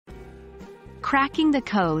Cracking the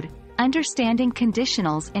code, understanding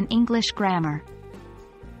conditionals in English grammar.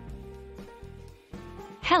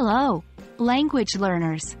 Hello, language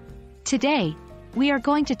learners. Today, we are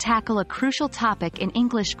going to tackle a crucial topic in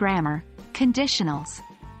English grammar, conditionals.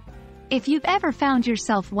 If you've ever found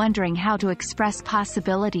yourself wondering how to express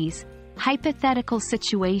possibilities, hypothetical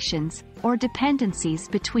situations, or dependencies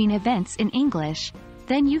between events in English,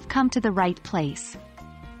 then you've come to the right place.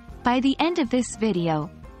 By the end of this video,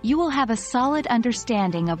 you will have a solid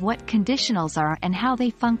understanding of what conditionals are and how they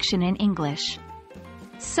function in English.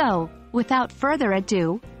 So, without further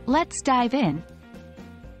ado, let's dive in.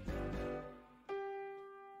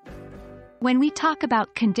 When we talk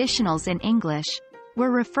about conditionals in English, we're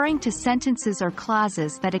referring to sentences or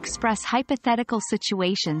clauses that express hypothetical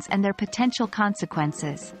situations and their potential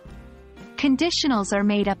consequences. Conditionals are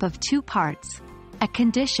made up of two parts: a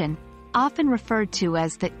condition, often referred to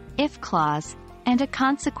as the if clause, and a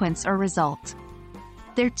consequence or result.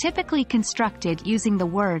 They're typically constructed using the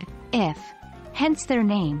word if, hence their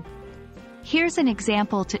name. Here's an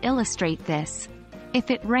example to illustrate this. If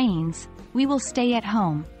it rains, we will stay at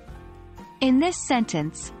home. In this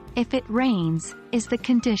sentence, if it rains is the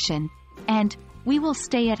condition, and we will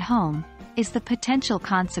stay at home is the potential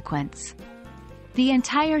consequence. The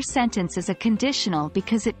entire sentence is a conditional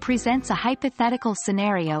because it presents a hypothetical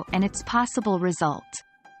scenario and its possible result.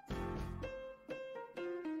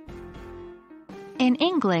 In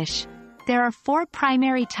English, there are four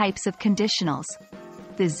primary types of conditionals: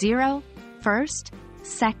 the zero, first,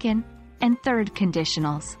 second, and third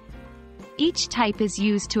conditionals. Each type is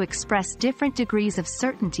used to express different degrees of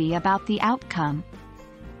certainty about the outcome.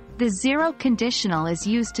 The zero conditional is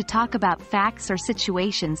used to talk about facts or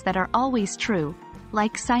situations that are always true,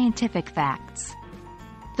 like scientific facts.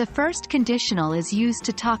 The first conditional is used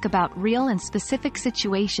to talk about real and specific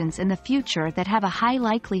situations in the future that have a high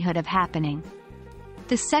likelihood of happening.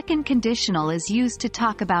 The second conditional is used to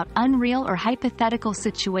talk about unreal or hypothetical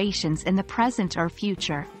situations in the present or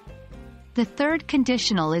future. The third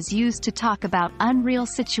conditional is used to talk about unreal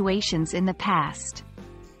situations in the past.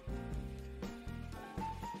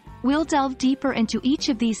 We'll delve deeper into each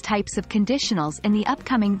of these types of conditionals in the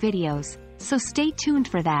upcoming videos, so stay tuned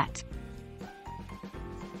for that.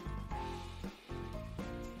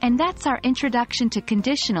 And that's our introduction to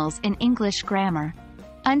conditionals in English grammar.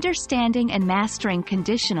 Understanding and mastering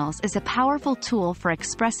conditionals is a powerful tool for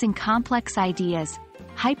expressing complex ideas,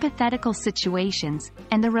 hypothetical situations,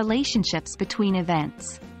 and the relationships between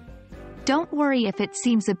events. Don't worry if it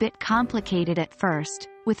seems a bit complicated at first.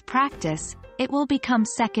 With practice, it will become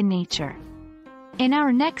second nature. In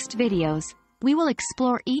our next videos, we will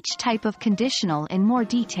explore each type of conditional in more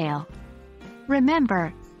detail.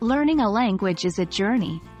 Remember, learning a language is a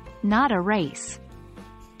journey, not a race.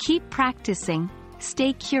 Keep practicing,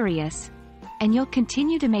 stay curious, and you'll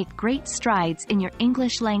continue to make great strides in your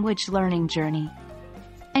English language learning journey.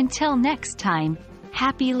 Until next time,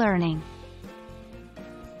 happy learning!